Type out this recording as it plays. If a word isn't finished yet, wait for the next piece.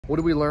What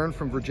did we learn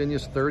from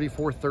Virginia's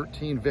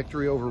 34-13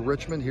 victory over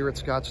Richmond here at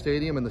Scott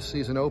Stadium in the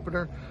season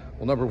opener?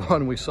 Well, number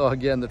one, we saw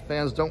again that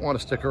fans don't want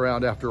to stick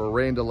around after a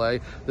rain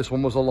delay. This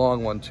one was a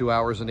long one, 2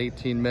 hours and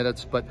 18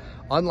 minutes. But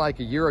unlike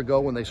a year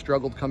ago when they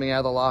struggled coming out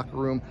of the locker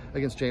room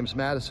against James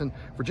Madison,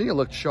 Virginia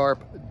looked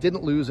sharp,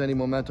 didn't lose any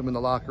momentum in the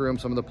locker room.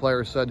 Some of the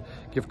players said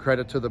give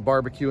credit to the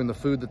barbecue and the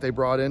food that they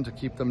brought in to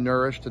keep them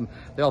nourished. And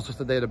they also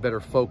said they had a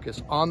better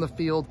focus. On the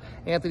field,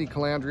 Anthony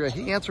Calandria,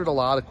 he answered a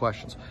lot of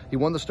questions. He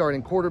won the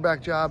starting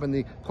quarterback job, and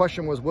the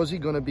question was he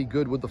going to be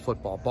good with the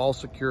football? Ball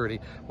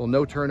security. Well,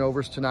 no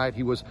turnovers tonight.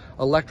 He was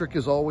electric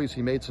as always.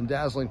 He made some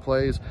dazzling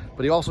plays,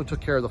 but he also took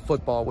care of the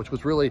football, which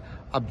was really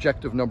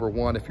objective number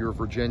one if you're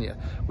Virginia.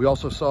 We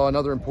also saw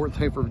another important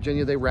thing for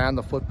Virginia. They ran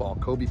the football.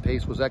 Kobe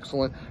Pace was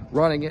excellent,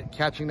 running it,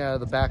 catching it out of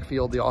the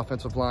backfield, the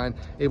offensive line,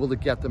 able to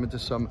get them into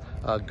some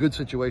good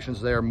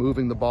situations there,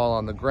 moving the ball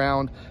on the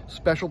ground.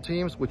 Special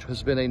teams, which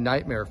has been a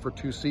nightmare for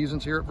 2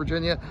 seasons here at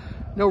Virginia.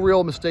 No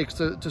real mistakes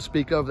to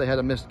speak of. They had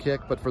a missed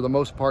kick, but for the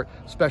most part,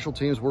 special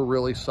teams were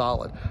really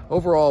solid.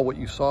 Overall, what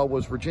you saw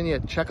was Virginia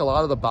check a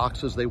lot of the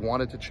boxes they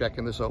wanted to check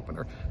in this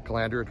opener.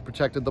 Calandria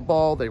protected the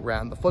ball, they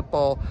ran the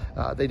football,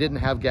 they didn't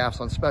have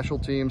gaffes on special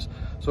teams.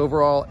 So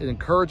overall, an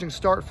encouraging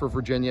start for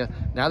Virginia.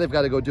 Now they've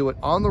got to go do it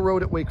on the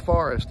road at Wake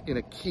Forest in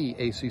a key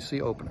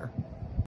ACC opener.